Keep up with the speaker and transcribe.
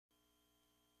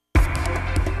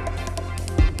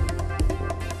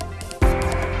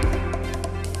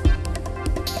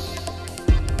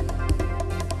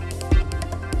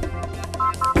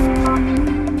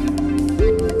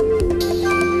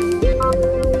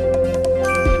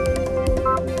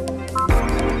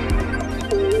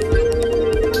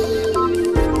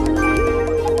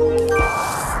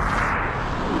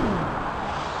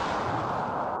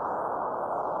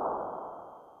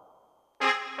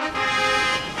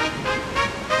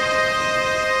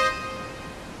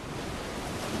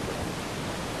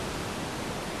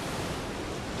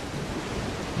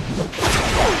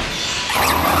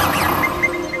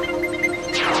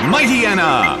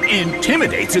Mightyena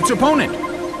intimidates its opponent.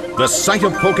 The sight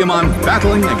of Pokémon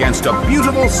battling against a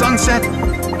beautiful sunset,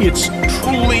 it's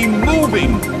truly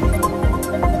moving.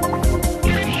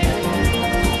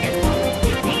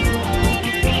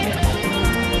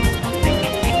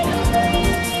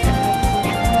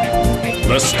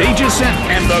 The stage is set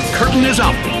and the curtain is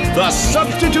up. The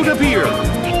substitute appears.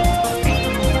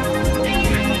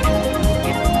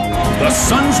 The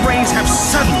sun's rays have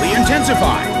suddenly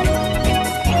intensified.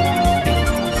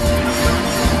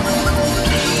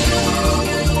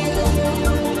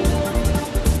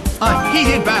 A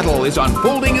heated battle is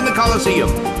unfolding in the Colosseum.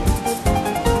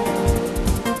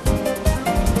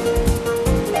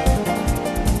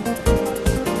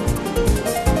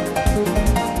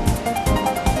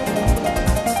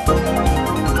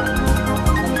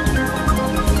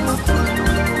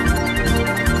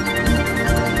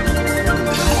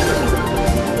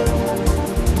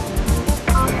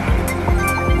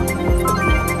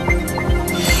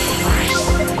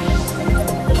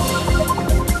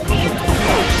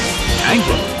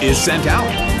 Tangrowth is sent out.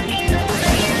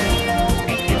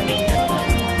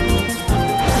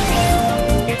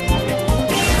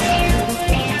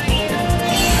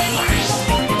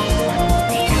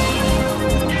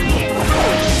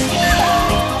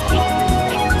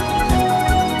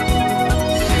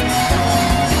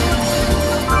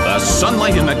 The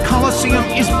sunlight in the Colosseum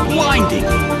is blinding.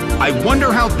 I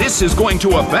wonder how this is going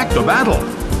to affect the battle.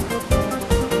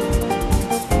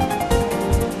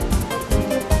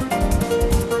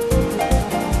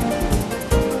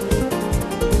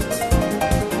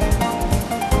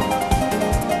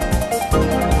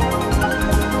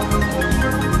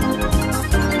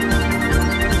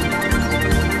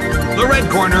 The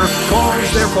red corner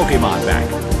calls their Pokémon back.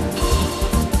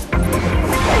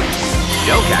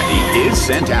 Delcatty is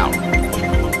sent out.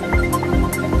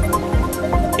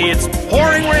 It's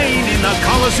pouring rain in the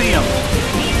Colosseum.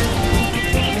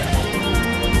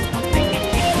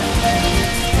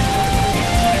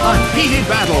 A heated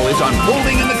battle is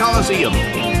unfolding in the Colosseum.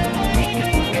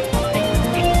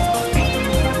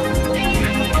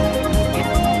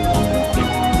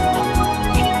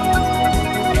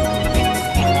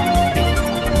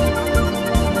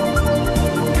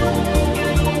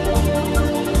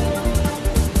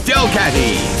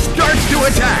 Delcatty starts to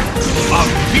attack. A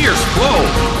fierce blow.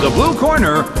 The blue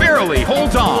corner barely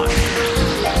holds on.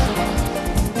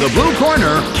 The blue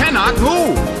corner cannot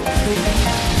move.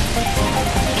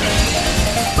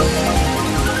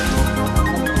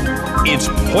 It's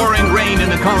pouring rain in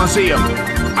the Colosseum.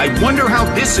 I wonder how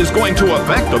this is going to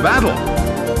affect the battle.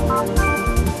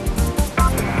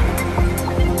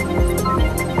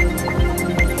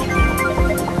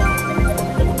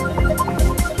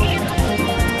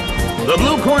 The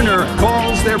blue corner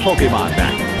calls their Pokémon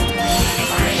back.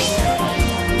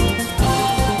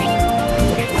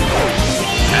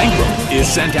 Tangrowth is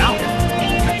sent out.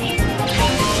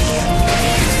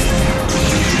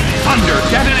 Thunder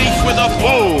detonates with a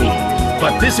boom.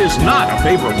 But this is not a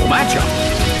favorable matchup.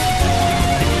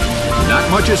 Not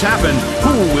much has happened.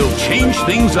 Who will change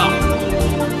things up?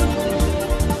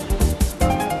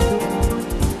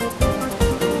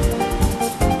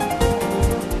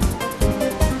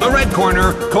 The red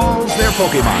corner calls their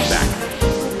Pokémon back.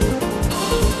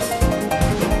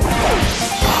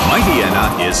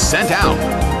 Mightyena is sent out.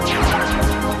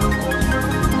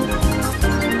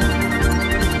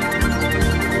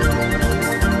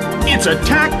 Its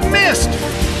attack missed!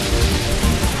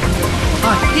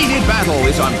 A heated battle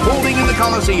is unfolding in the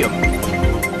Colosseum.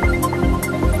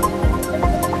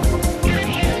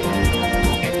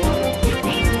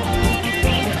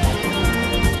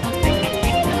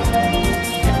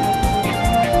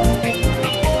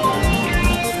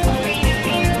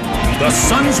 The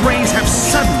sun's rays have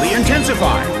suddenly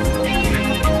intensified.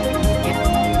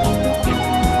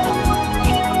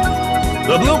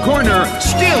 The blue corner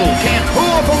still can't pull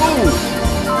off a move.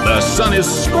 The sun is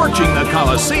scorching the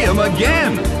Colosseum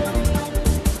again.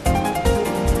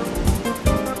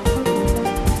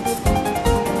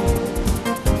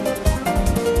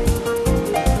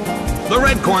 The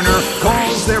red corner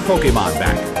calls their Pokémon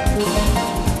back.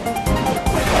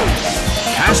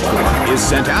 Castform is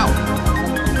sent out.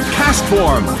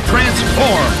 Castform,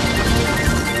 transform!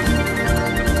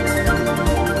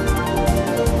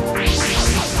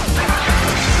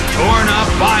 Torn up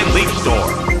by Leaf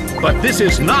Storm. But this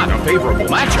is not a favorable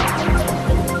matchup.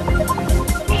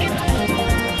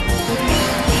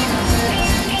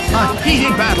 A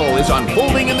heated battle is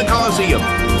unfolding in the Colosseum.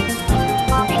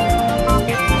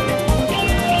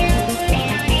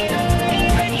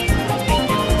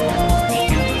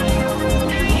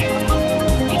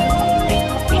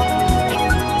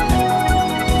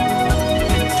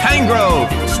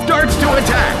 starts to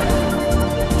attack.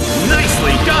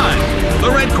 Nicely done! The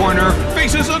red corner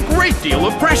faces a great deal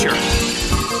of pressure.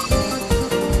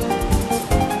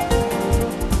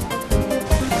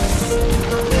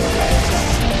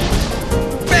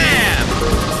 Bam!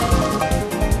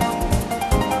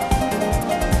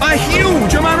 A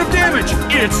huge amount of damage!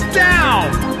 It's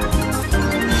down!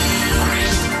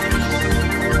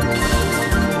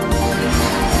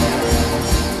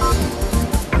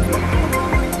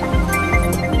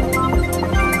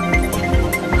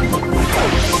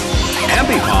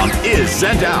 Ambipom is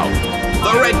sent out.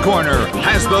 The red corner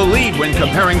has the lead when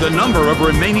comparing the number of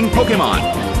remaining Pokémon.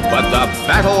 But the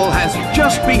battle has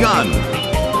just begun.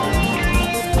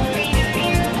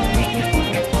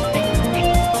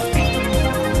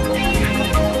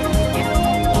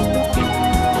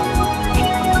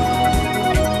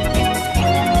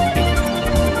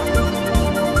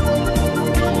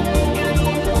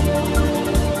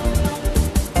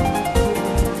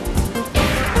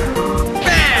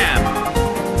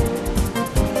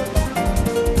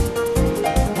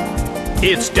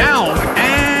 It's down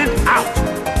and out.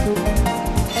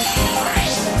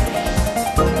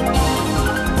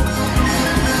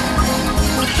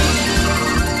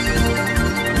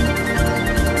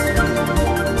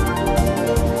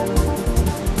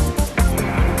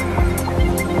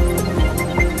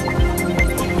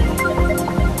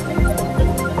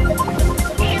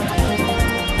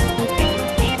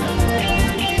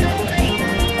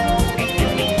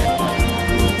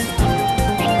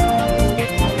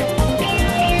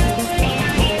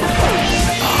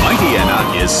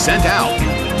 Mightyena is sent out.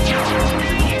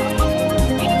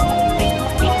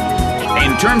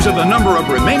 In terms of the number of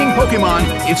remaining Pokémon,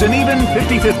 it's an even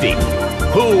 50-50.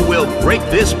 Who will break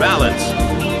this balance?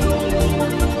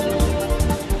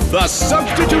 The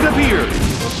substitute appears.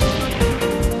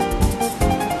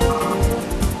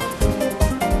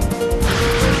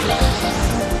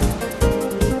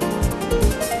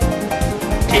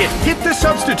 It hit the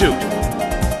substitute.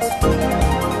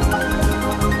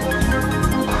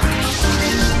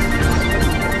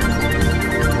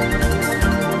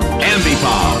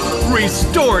 Ambipom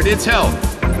restored its health.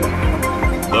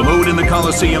 The mood in the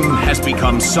Colosseum has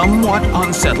become somewhat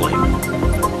unsettling.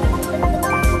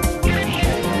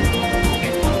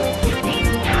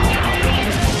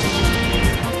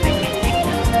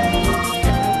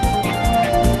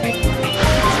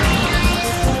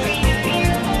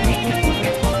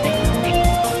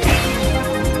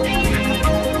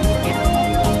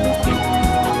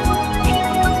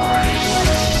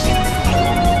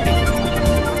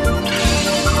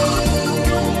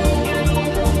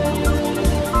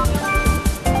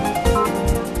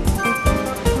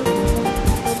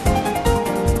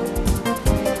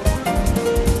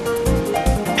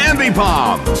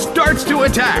 Ambipom starts to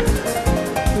attack.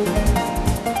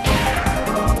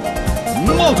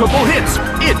 Multiple hits.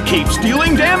 It keeps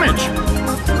dealing damage.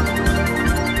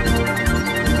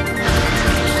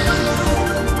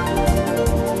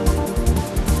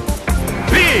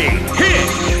 Big hit.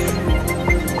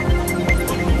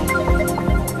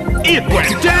 It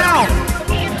went down.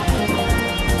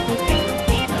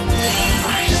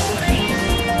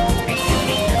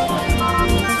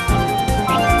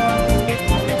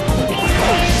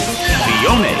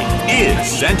 Phione is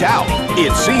sent out.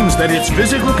 It seems that its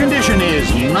physical condition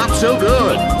is not so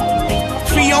good.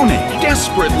 Phione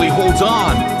desperately holds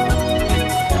on.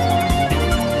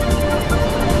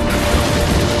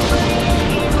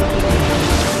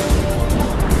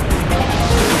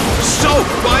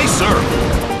 Soaked by surf.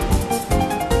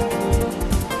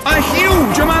 A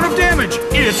huge amount of damage.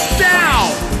 It's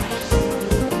down.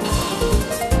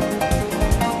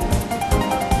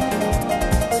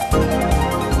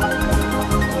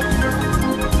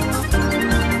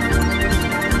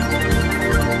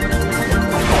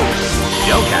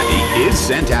 Delcatty is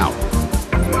sent out.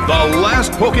 The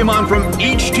last Pokémon from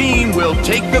each team will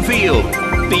take the field.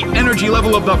 The energy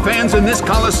level of the fans in this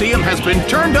Colosseum has been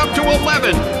turned up to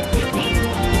 11.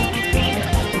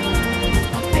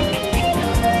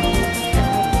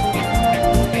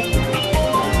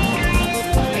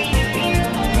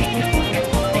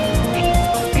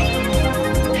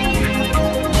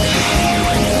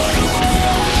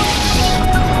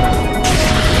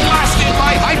 Blasted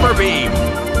by Hyper Beam.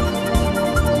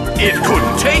 It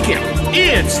couldn't take it.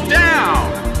 It's down.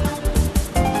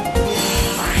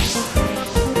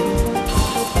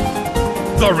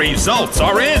 The results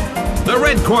are in. The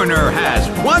red corner has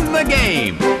won the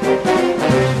game.